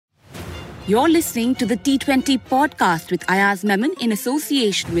You're listening to the T20 podcast with Ayaz Memon in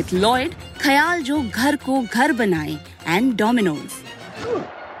association with Lloyd, Khayal Jo Ghar Ko Ghar Banaye and Domino's.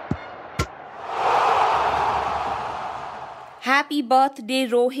 Happy birthday,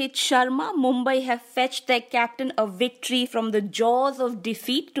 Rohit Sharma. Mumbai have fetched their captain a victory from the jaws of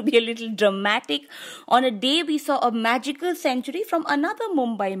defeat, to be a little dramatic. On a day we saw a magical century from another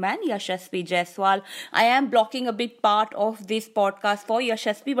Mumbai man, Yashavi Jaiswal. I am blocking a big part of this podcast for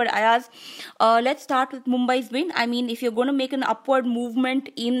Yashasvi, but Ayaz, let's start with Mumbai's win. I mean, if you're going to make an upward movement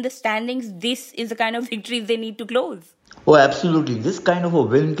in the standings, this is the kind of victories they need to close. Oh, absolutely. This kind of a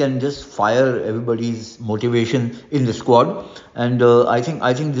win can just fire everybody's motivation in the squad, and I think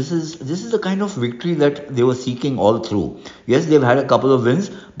this is the kind of victory that they were seeking all through. Yes, they've had a couple of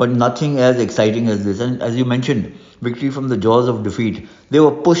wins, but nothing as exciting as this. And as you mentioned, victory from the jaws of defeat. They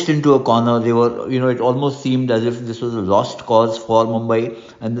were pushed into a corner. They were, it almost seemed as if this was a lost cause for Mumbai,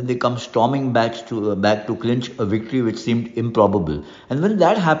 and then they come storming back to clinch a victory which seemed improbable. And when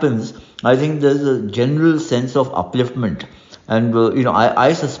that happens, I think there's a general sense of upliftment. And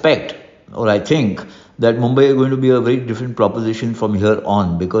I suspect, or I think, that Mumbai are going to be a very different proposition from here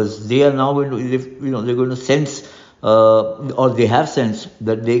on, because they are now going to, they're going to sense, or they have sensed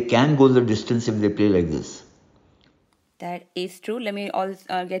that they can go the distance if they play like this. That is true. Let me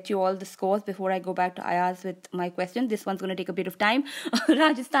get you all the scores before I go back to Ayaz with my question. This one's going to take a bit of time.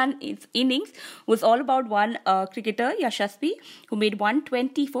 Rajasthan's innings was all about one cricketer, Yashasvi, who made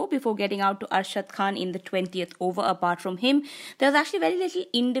 124 before getting out to Arshad Khan in the 20th over. Apart from him, there was actually very little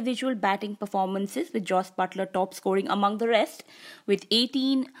individual batting performances, with Joss Buttler top scoring among the rest with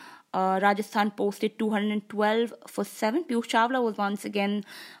 18. Rajasthan posted 212 for 7. Piyush Chawla was once again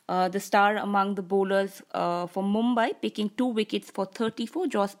the star among the bowlers for Mumbai, picking 2 wickets for 34.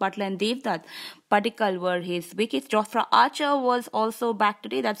 Joss Buttler and Devdutt Padikkal were his wickets. Jofra Archer was also back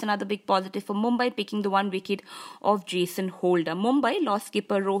today. That's another big positive for Mumbai, picking the 1 wicket of Jason Holder. Mumbai lost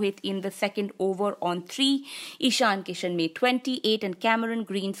skipper Rohit in the second over on 3. Ishan Kishan made 28 and Cameron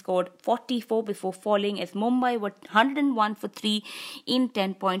Green scored 44 before falling, as Mumbai were 101 for 3 in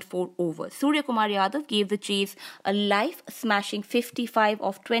 10.4 overs. Suryakumar Yadav gave the chase a life-smashing 55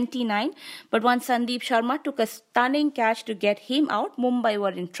 of 29, but once Sandeep Sharma took a stunning catch to get him out, Mumbai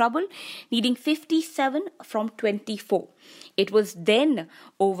were in trouble, needing 57 from 24. It was then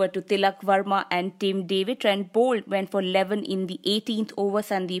over to Tilak Verma and Tim David. Trent Bolt went for 11 in the 18th over.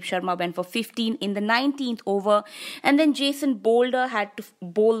 Sandeep Sharma went for 15 in the 19th over. And then Jason Holder had to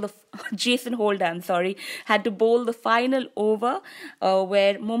bowl the final over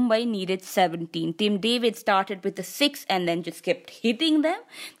where Mumbai needed 17. Tim David started with a 6 and then just kept hitting them.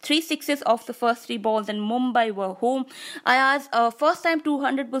 3 sixes off the first 3 balls and Mumbai were home. I asked, first time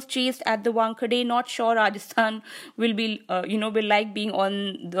 200 was chased at the Wankhede. Not sure Rajasthan will be will like being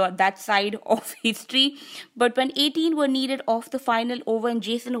on that side of history. But when 18 were needed off the final over and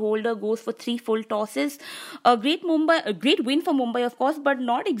Jason Holder goes for 3 full tosses, a great win for Mumbai, of course, but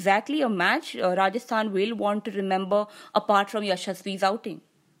not exactly a match Rajasthan will want to remember apart from Yashasvi's outing.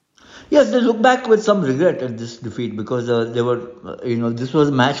 Yes, they look back with some regret at this defeat, because they were, this was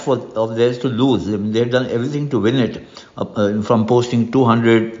a match of theirs to lose. I mean, they had done everything to win it, from posting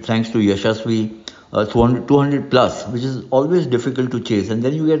 200 thanks to Yashasvi. 200 plus, which is always difficult to chase, and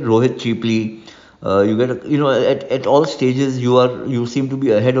then you get Rohit cheaply. You get at all stages you seem to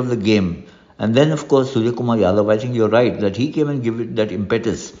be ahead of the game, and then of course Suryakumar Yadav. I think you're right that he came and gave it that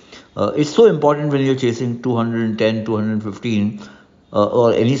impetus. It's so important when you're chasing 210, 215,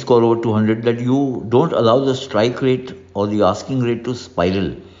 or any score over 200, that you don't allow the strike rate or the asking rate to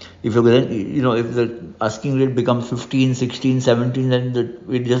spiral. If you're then, if the asking rate becomes 15, 16, 17, then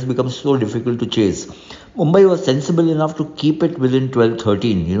it just becomes so difficult to chase. Mumbai was sensible enough to keep it within 12,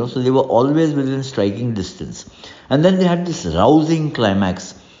 13, so they were always within striking distance. And then they had this rousing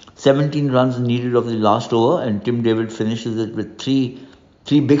climax. 17 runs needed of the last over, and Tim David finishes it with three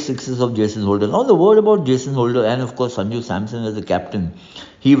big sixes of Jason Holder. Now the word about Jason Holder and of course Sanju Samson as the captain,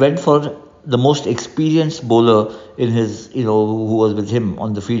 he went for the most experienced bowler in his, who was with him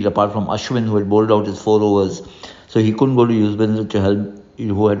on the field, apart from Ashwin, who had bowled out his 4 overs. So he couldn't go to Yuzvendra Chahal,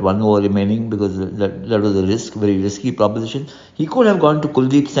 who had 1 over remaining, because that was a very risky proposition. He could have gone to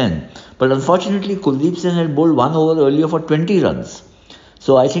Kuldeep Sen, but unfortunately Kuldeep Sen had bowled 1 over earlier for 20 runs.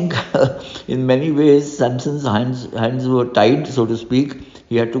 So I think in many ways Samson's hands were tied, so to speak.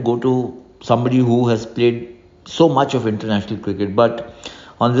 He had to go to somebody who has played so much of international cricket. But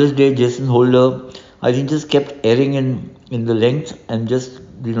on this day, Jason Holder, I think, just kept erring in the length and just,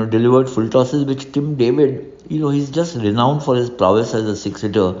 delivered full tosses, which Tim David, he's just renowned for his prowess as a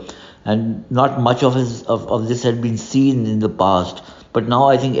 6-hitter, and not much of this had been seen in the past. But now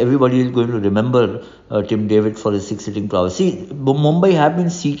I think everybody is going to remember Tim David for his six-hitting prowess. See, Mumbai have been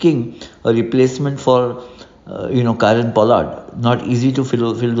seeking a replacement for Karen Pollard. Not easy to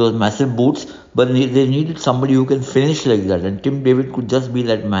fill those massive boots, but they needed somebody who can finish like that, and Tim David could just be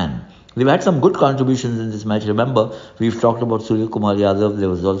that man. They've had some good contributions in this match. Remember, we've talked about Suryakumar Yadav. There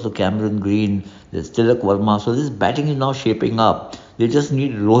was also Cameron Green. There's Tilak Verma. So this batting is now shaping up. They just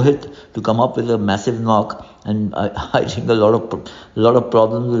need Rohit to come up with a massive knock, and I think a lot of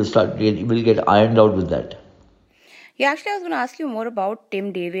problems will get ironed out with that. Yeah, actually, I was going to ask you more about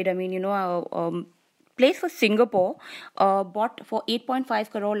Tim David. I mean, plays for Singapore, bought for 8.5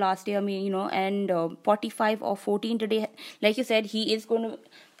 crore last year. I mean, and 45 or 14 today. Like you said, he is going to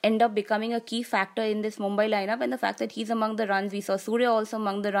end up becoming a key factor in this Mumbai lineup, and the fact that he's among the runs. We saw Surya also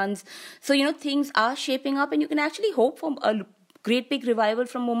among the runs. So, things are shaping up, and you can actually hope for a great big revival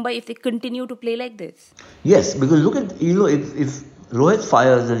from Mumbai if they continue to play like this. Yes, because look at, if Rohit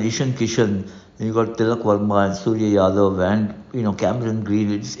fires and Ishan Kishan, then you got Tilak Verma and Surya Yadav and, Cameron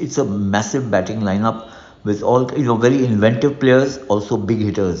Green. It's a massive batting lineup with all, very inventive players, also big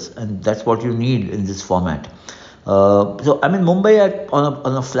hitters. And that's what you need in this format. So, I mean, Mumbai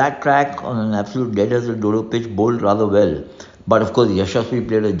on a flat track, on an absolute dead as a dodo pitch, bowled rather well. But of course, Yashavi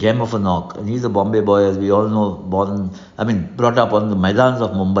played a gem of a knock. And he's a Bombay boy, as we all know, brought up on the Maidans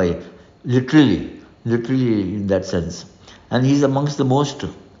of Mumbai. Literally in that sense. And he's amongst the most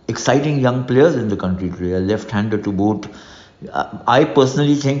exciting young players in the country today, a left-hander to boot. I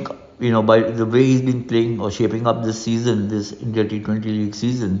personally think, by the way he's been playing or shaping up this season, this India T20 League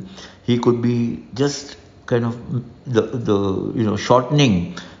season, he could be just kind of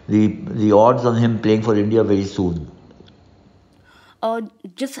shortening the odds on him playing for India very soon.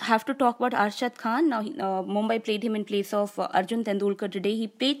 Just have to talk about Arshad Khan. Now, Mumbai played him in place of Arjun Tendulkar today. He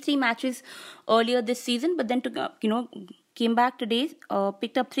played 3 matches earlier this season, but then came back today,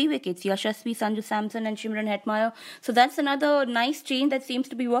 picked up 3 wickets. Yashasvi, Sanju Samson and Shimran Hetmeyer. So that's another nice change that seems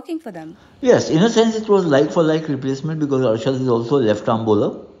to be working for them. Yes, in a sense it was like for like replacement, because Arshad is also a left arm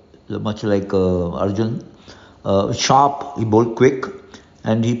bowler, much like Arjun. Sharp, he bowled quick,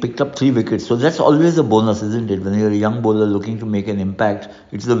 and he picked up 3 wickets. So that's always a bonus, isn't it? When you're a young bowler looking to make an impact,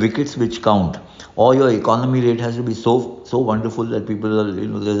 it's the wickets which count. Or your economy rate has to be so wonderful that people are,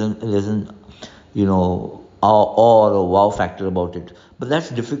 there's an awe or wow factor about it. But that's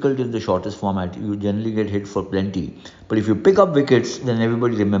difficult in the shortest format. You generally get hit for plenty. But if you pick up wickets, then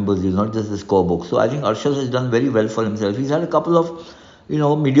everybody remembers you, not just the scorebook. So I think Arshad has done very well for himself. He's had a couple of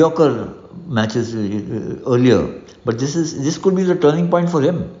mediocre matches earlier, but this could be the turning point for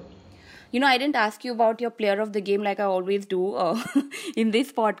him. I didn't ask you about your player of the game like I always do in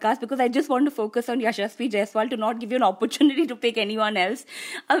this podcast, because I just want to focus on Yashavi Jaiswal to not give you an opportunity to pick anyone else.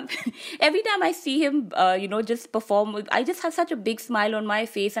 Every time I see him, just perform, I just have such a big smile on my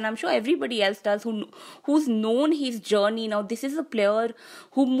face, and I'm sure everybody else does who's known his journey. Now, this is a player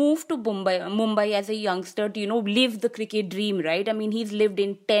who moved to Mumbai as a youngster to, live the cricket dream, right? I mean, he's lived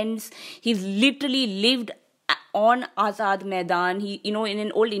in tents. He's literally lived on Azad Maidan. He, in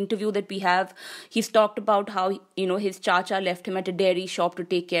an old interview that we have, he's talked about how, his chacha left him at a dairy shop to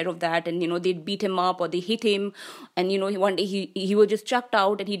take care of that, and, they'd beat him up or they hit him, and, one day he was just chucked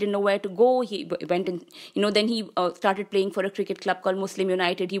out and he didn't know where to go. He went and, then he started playing for a cricket club called Muslim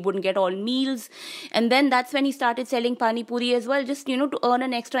United. He wouldn't get all meals, and then that's when he started selling pani puri as well, just, to earn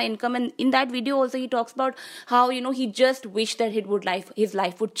an extra income. And in that video also he talks about how, he just wished that his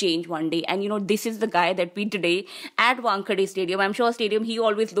life would change one day. And, this is the guy that we today at Wankhede Stadium, I'm sure stadium he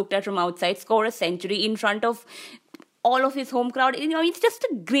always looked at from outside, score a century in front of all of his home crowd. It's just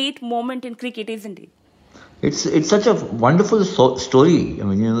a great moment in cricket, isn't it? It's such a wonderful story. I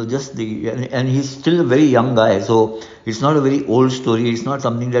mean, and he's still a very young guy, so it's not a very old story. It's not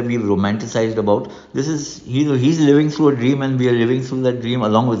something that we've romanticized about. This is, he's living through a dream, and we are living through that dream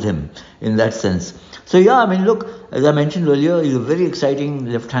along with him in that sense. So yeah, I mean, look, as I mentioned earlier, he's a very exciting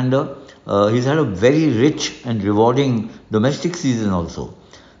left-hander. He's had a very rich and rewarding domestic season also.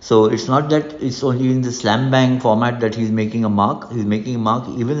 So it's not that it's only in the slam bang format that he's making a mark. He's making a mark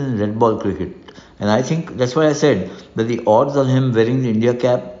even in red ball cricket. And I think that's why I said that the odds on him wearing the India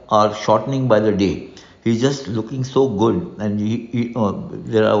cap are shortening by the day. He's just looking so good. And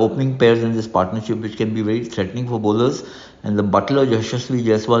there are opening pairs in this partnership which can be very threatening for bowlers. And the Butler-Yashasvi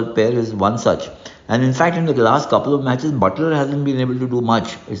Jaiswal pair is one such. And in fact, in the last couple of matches, Butler hasn't been able to do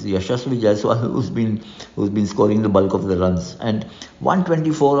much. It's Yashasvi Jaiswal who's been scoring the bulk of the runs. And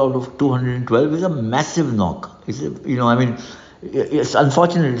 124 out of 212 is a massive knock. It's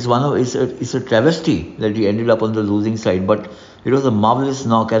unfortunate. It's a travesty that he ended up on the losing side. But it was a marvelous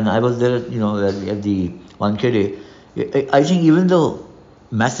knock, and I was there, at the Wankhede. I think even though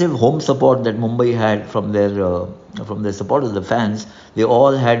massive home support that Mumbai had from their supporters, the fans, they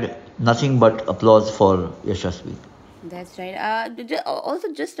all had nothing but applause for Yashasvi. That's right.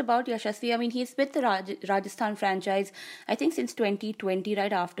 Also, just about Yashasvi, I mean, he's with the Rajasthan franchise, I think, since 2020,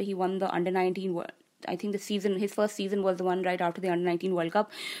 right after he won the under 19 World. I think his first season was the one right after the under 19 World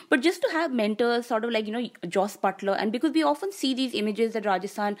Cup. But just to have mentors, sort of like, Joss Butler, and because we often see these images that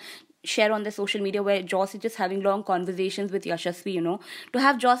Rajasthan share on their social media where Joss is just having long conversations with Yashasvi, to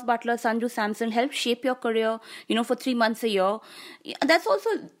have Joss Butler, Sanju Samson help shape your career, for 3 months a year. That's also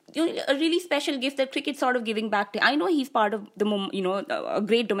a really special gift that cricket sort of giving back to. I know he's part of a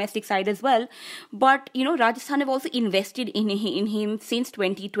great domestic side as well, but Rajasthan have also invested in him since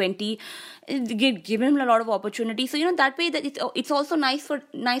 2020, given him a lot of opportunity. So that way that it's also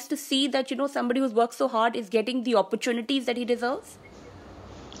nice to see that somebody who's worked so hard is getting the opportunities that he deserves.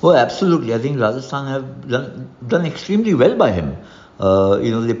 Oh, absolutely. I think Rajasthan have done extremely well by him.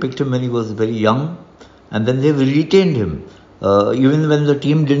 They picked him when he was very young, and then they've retained him. Even when the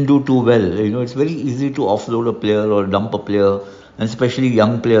team didn't do too well, it's very easy to offload a player or dump a player, and especially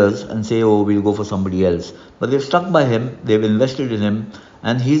young players, and say, "Oh, we'll go for somebody else." But they've stuck by him. They've invested in him,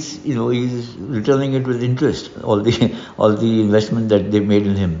 and he's returning it with interest. All the investment that they've made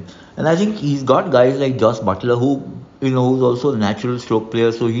in him, and I think he's got guys like Joss Butler who's also a natural stroke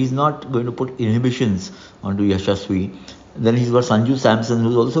player, so he's not going to put inhibitions onto Yashasvi. Then he's got Sanju Samson,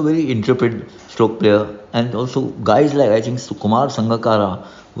 who's also a very intrepid stroke player, and also guys like, I think, Kumar Sangakkara,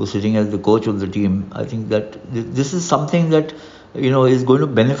 who's sitting as the coach of the team. I think that this is something that is going to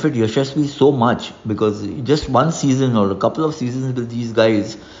benefit Yashasvi so much, because just one season or a couple of seasons with these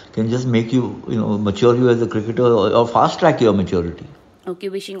guys can just make you mature you as a cricketer, or fast track your maturity. Okay,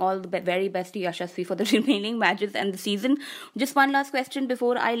 wishing all the very best to Yashasvi for the remaining matches and the season. Just one last question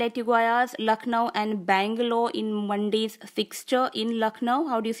before I let you go, Ayaz. Lucknow and Bangalore in Monday's fixture in Lucknow.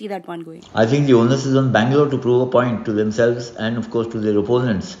 How do you see that one going? I think the onus is on Bangalore to prove a point to themselves and, of course, to their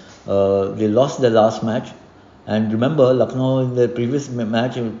opponents. They lost their last match. And remember, Lucknow in their previous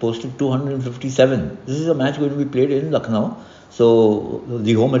match posted 257. This is a match going to be played in Lucknow. So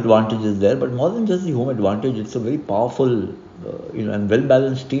the home advantage is there. But more than just the home advantage, it's a very powerful and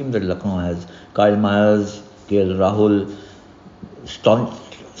well-balanced team that Lucknow has. Kyle Myers, KL Rahul,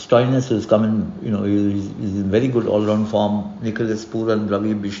 Stoinis has come in, he's in very good all-round form. Nicholas Puran,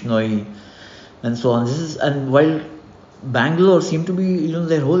 Ravi Bishnoi, and so on. And while Bangalore seem to be,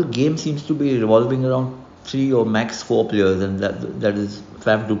 their whole game seems to be revolving around 3 or max 4 players, and that is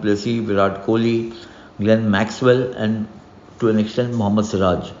Faf du Plessis, Virat Kohli, Glenn Maxwell, and to an extent Mohammad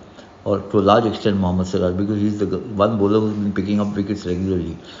Siraj, or to a large extent Mohammad Siraj, because he's the one bowler who's been picking up wickets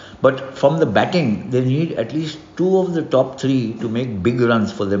regularly. But from the batting, they need at least 2 of the top 3 to make big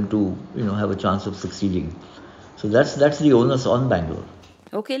runs for them to have a chance of succeeding. So that's the onus on Bangalore.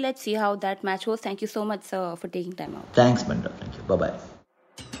 Okay, let's see how that match goes. Thank you so much, sir, for taking time out. Thanks, Manda. Thank you. Bye-bye.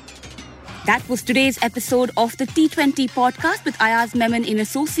 That was today's episode of the T20 podcast with Ayaz Memon in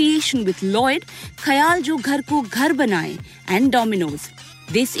association with Lloyd, Khayal Jo Ghar Ko Ghar Banaye, and Domino's.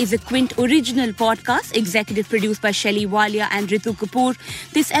 This is a Quint original podcast, executive produced by Shelly Walia and Ritu Kapoor.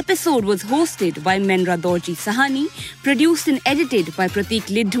 This episode was hosted by Menra Dorji Sahani, produced and edited by Pratik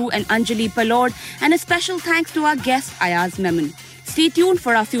Lidhu and Anjali Palod, and a special thanks to our guest Ayaz Memon. Stay tuned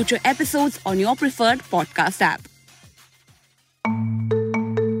for our future episodes on your preferred podcast app.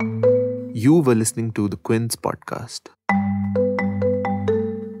 You were listening to the Quince podcast.